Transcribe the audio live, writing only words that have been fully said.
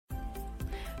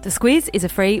The Squiz is a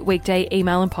free weekday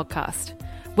email and podcast.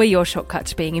 We're your shortcut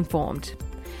to being informed.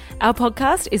 Our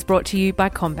podcast is brought to you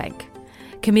by CommBank,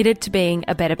 committed to being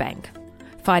a better bank.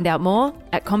 Find out more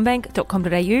at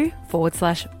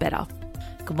commbank.com.au/better.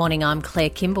 Good morning, I'm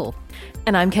Claire Kimball.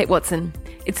 And I'm Kate Watson.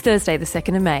 It's Thursday, the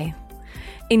 2nd of May.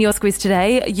 In your Squiz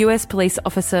today, US police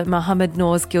officer Mohammed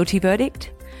Noor's guilty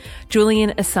verdict,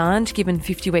 Julian Assange given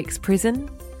 50 weeks prison,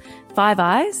 Five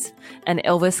Eyes, and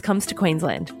Elvis comes to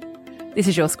Queensland. This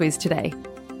is your Squiz today.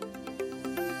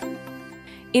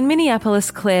 In Minneapolis,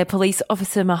 Clare, police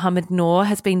officer Mohammed Noor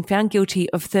has been found guilty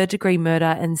of third-degree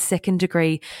murder and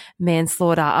second-degree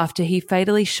manslaughter after he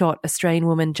fatally shot Australian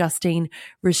woman Justine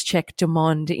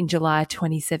Ruszczyk-Dumond in July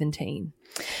 2017.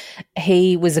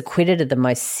 He was acquitted of the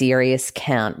most serious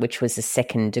count, which was a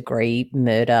second-degree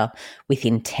murder with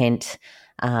intent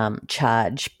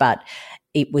charge, but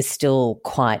it was still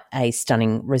quite a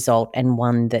stunning result and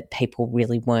one that people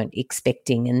really weren't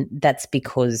expecting. And that's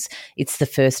because it's the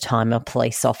first time a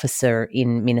police officer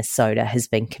in Minnesota has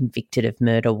been convicted of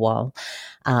murder while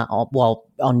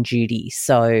on duty.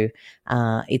 So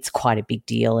it's quite a big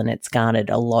deal and it's garnered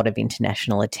a lot of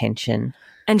international attention.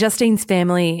 And Justine's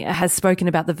family has spoken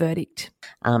about the verdict.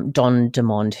 Don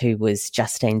Dumond, who was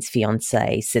Justine's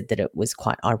fiancé, said that it was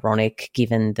quite ironic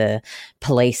given the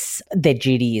police, their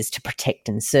duty is to protect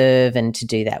and serve and to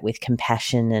do that with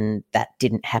compassion, and that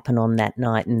didn't happen on that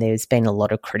night. And there's been a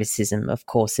lot of criticism, of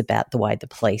course, about the way the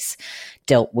police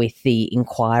dealt with the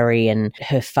inquiry, and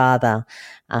her father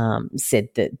said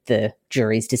that the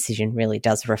jury's decision really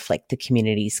does reflect the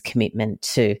community's commitment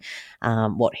to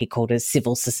what he called a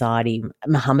civil society.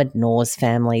 Mohammed Noor's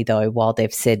family, though, while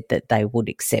they've said that they would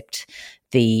accept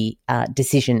the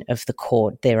decision of the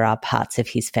court, there are parts of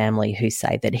his family who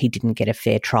say that he didn't get a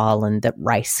fair trial and that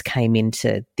race came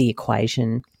into the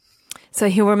equation. So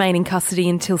he'll remain in custody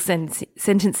until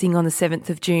sentencing on the 7th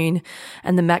of June,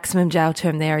 and the maximum jail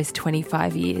term there is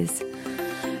 25 years.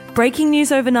 Breaking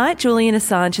news overnight, Julian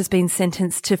Assange has been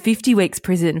sentenced to 50 weeks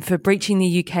prison for breaching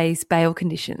the UK's bail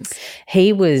conditions.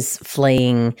 He was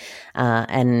fleeing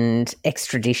an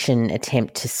extradition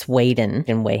attempt to Sweden,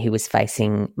 and where he was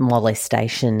facing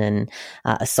molestation and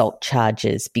assault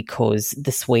charges, because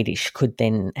the Swedish could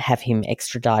then have him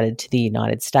extradited to the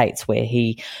United States, where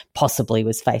he possibly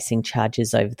was facing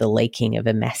charges over the leaking of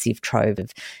a massive trove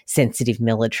of sensitive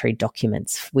military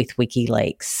documents with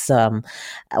WikiLeaks.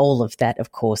 All of that,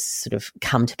 of course, sort of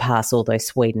come to pass, although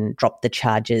Sweden dropped the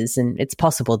charges, and it's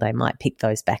possible they might pick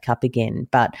those back up again.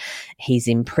 But he's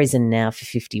in prison now for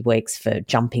 50 weeks for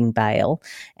jumping bail,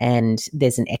 and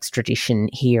there's an extradition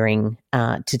hearing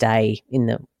today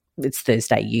it's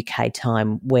Thursday UK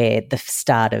time, where the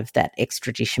start of that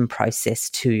extradition process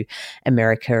to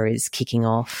America is kicking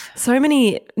off. So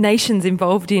many nations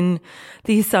involved in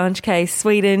the Assange case: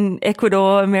 Sweden,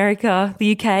 Ecuador, America,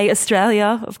 the UK,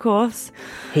 Australia, of course.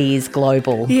 He is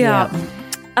global. Yeah.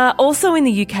 Also in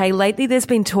the UK, lately there's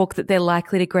been talk that they're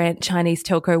likely to grant Chinese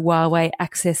telco Huawei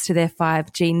access to their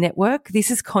 5G network.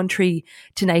 This is contrary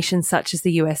to nations such as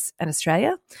the US and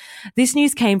Australia. This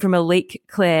news came from a leak,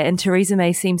 Claire, and Theresa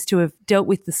May seems to have dealt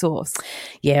with the source.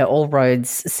 Yeah, all roads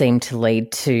seem to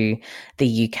lead to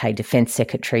the UK Defence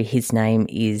Secretary. His name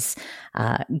is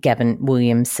Gavin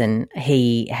Williamson.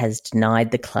 He has denied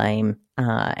the claim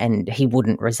and he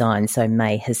wouldn't resign, so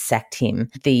May has sacked him.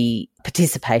 The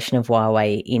participation of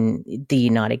Huawei in the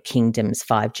United Kingdom's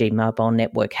 5G mobile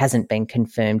network hasn't been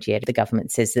confirmed yet. The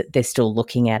government says that they're still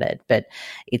looking at it, but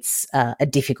it's a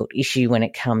difficult issue when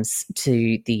it comes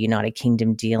to the United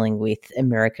Kingdom dealing with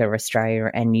America, Australia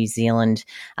and New Zealand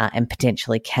and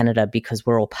potentially Canada, because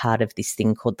we're all part of this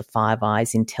thing called the Five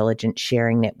Eyes intelligence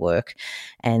sharing network.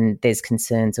 And there's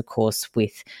concerns, of course,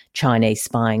 with Chinese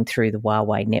spying through the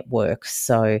Huawei network.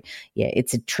 So, yeah,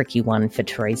 it's a tricky one for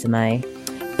Theresa May.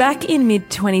 Back in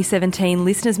mid-2017,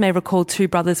 listeners may recall two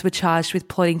brothers were charged with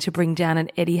plotting to bring down an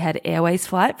Etihad Airways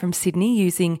flight from Sydney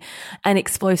using an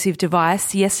explosive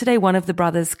device. Yesterday, one of the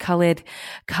brothers, Khaled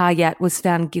Karyat, was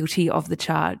found guilty of the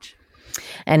charge.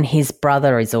 And his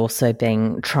brother is also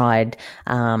being tried,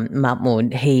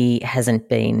 Mahmoud. He hasn't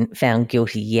been found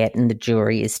guilty yet, and the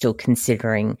jury is still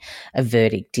considering a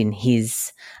verdict in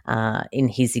his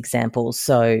example.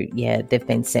 So, yeah, they've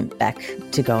been sent back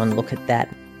to go and look at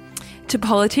that. To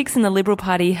politics, and the Liberal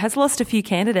Party has lost a few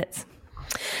candidates.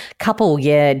 Couple,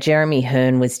 yeah. Jeremy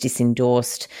Hearn was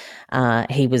disendorsed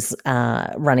He was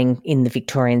running in the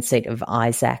Victorian seat of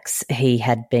Isaacs. He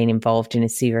had been involved in a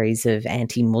series of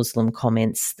anti-Muslim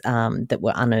comments that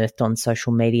were unearthed on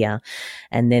social media.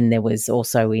 And then there was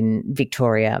also in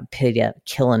Victoria, Peter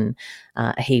Killen.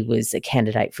 He was a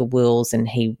candidate for Wills, and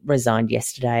he resigned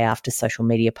yesterday after social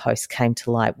media posts came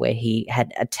to light where he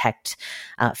had attacked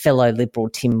fellow Liberal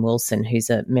Tim Wilson, who's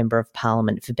a Member of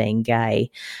Parliament, for being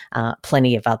gay.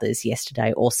 Plenty of others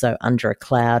yesterday also under a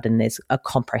cloud, and there's a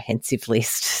comprehensive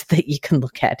list that you can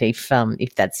look at if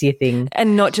that's your thing.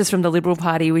 And not just from the Liberal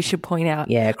Party, we should point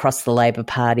out. Yeah, across the Labor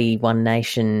Party, One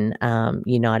Nation,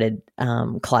 United,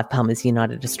 Clive Palmer's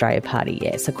United Australia Party.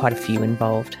 Yeah, so quite a few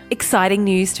involved. Exciting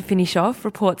news to finish off.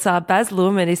 Reports are Baz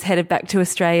Luhrmann is headed back to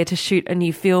Australia to shoot a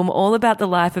new film all about the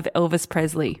life of Elvis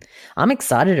Presley. I'm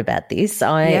excited about this.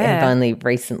 I have only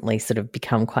recently sort of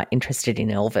become quite interested in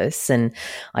Elvis, and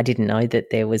I didn't know that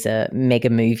there was a mega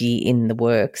movie in the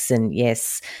works. And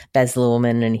yes, Baz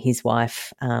Luhrmann and his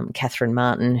wife, Catherine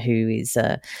Martin, who is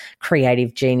a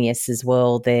creative genius as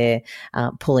well, they're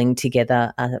pulling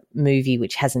together a movie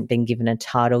which hasn't been given a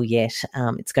title yet.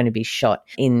 It's going to be shot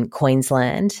in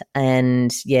Queensland,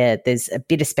 and yeah, there's a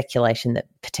bit of speculation that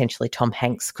potentially Tom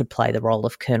Hanks could play the role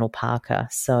of Colonel Parker.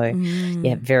 So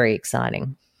yeah, very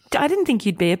exciting. I didn't think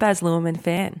you'd be a Baz Luhrmann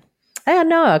fan.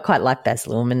 No, I quite like Baz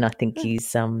Luhrmann. I think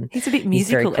he's a bit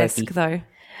musical-esque though.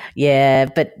 Yeah,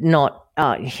 but not,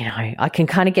 I can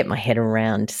kind of get my head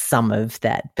around some of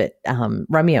that. But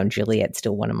Romeo and Juliet's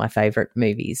still one of my favourite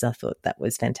movies. I thought that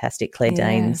was fantastic. Claire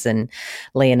Danes and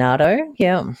Leonardo.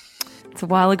 Yeah. It's a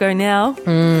while ago now.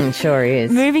 Sure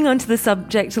is. Moving on to the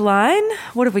subject line.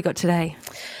 What have we got today?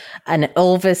 An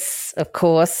Elvis, of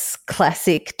course,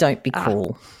 classic, Don't Be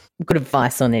Cruel. Good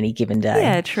advice on any given day.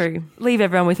 Yeah, true. Leave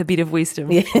everyone with a bit of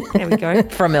wisdom. Yeah. There we go.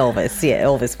 From Elvis. Yeah,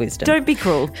 Elvis wisdom. Don't be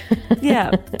cruel.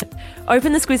 Yeah.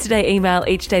 Open the Squiz Today email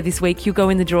each day this week. You'll go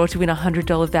in the draw to win a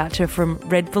 $100 voucher from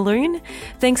Red Balloon.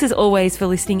 Thanks as always for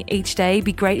listening each day. It'd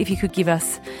be great if you could give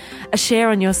us a share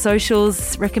on your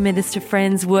socials, recommend us to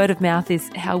friends. Word of mouth is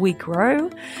how we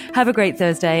grow. Have a great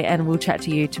Thursday, and we'll chat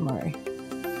to you tomorrow.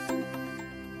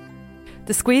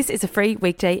 The Squiz is a free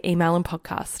weekday email and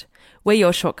podcast. We're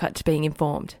your shortcut to being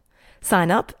informed.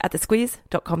 Sign up at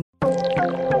thesquiz.com.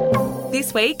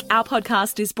 This week, our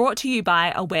podcast is brought to you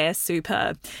by Aware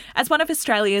Super. As one of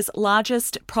Australia's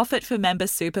largest profit-for-member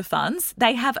super funds,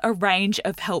 they have a range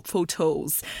of helpful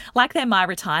tools, like their My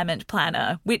Retirement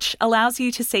Planner, which allows you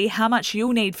to see how much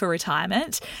you'll need for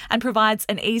retirement and provides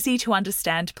an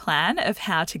easy-to-understand plan of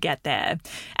how to get there.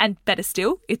 And better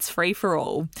still, it's free for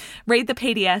all. Read the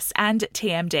PDS and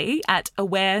TMD at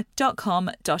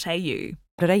aware.com.au.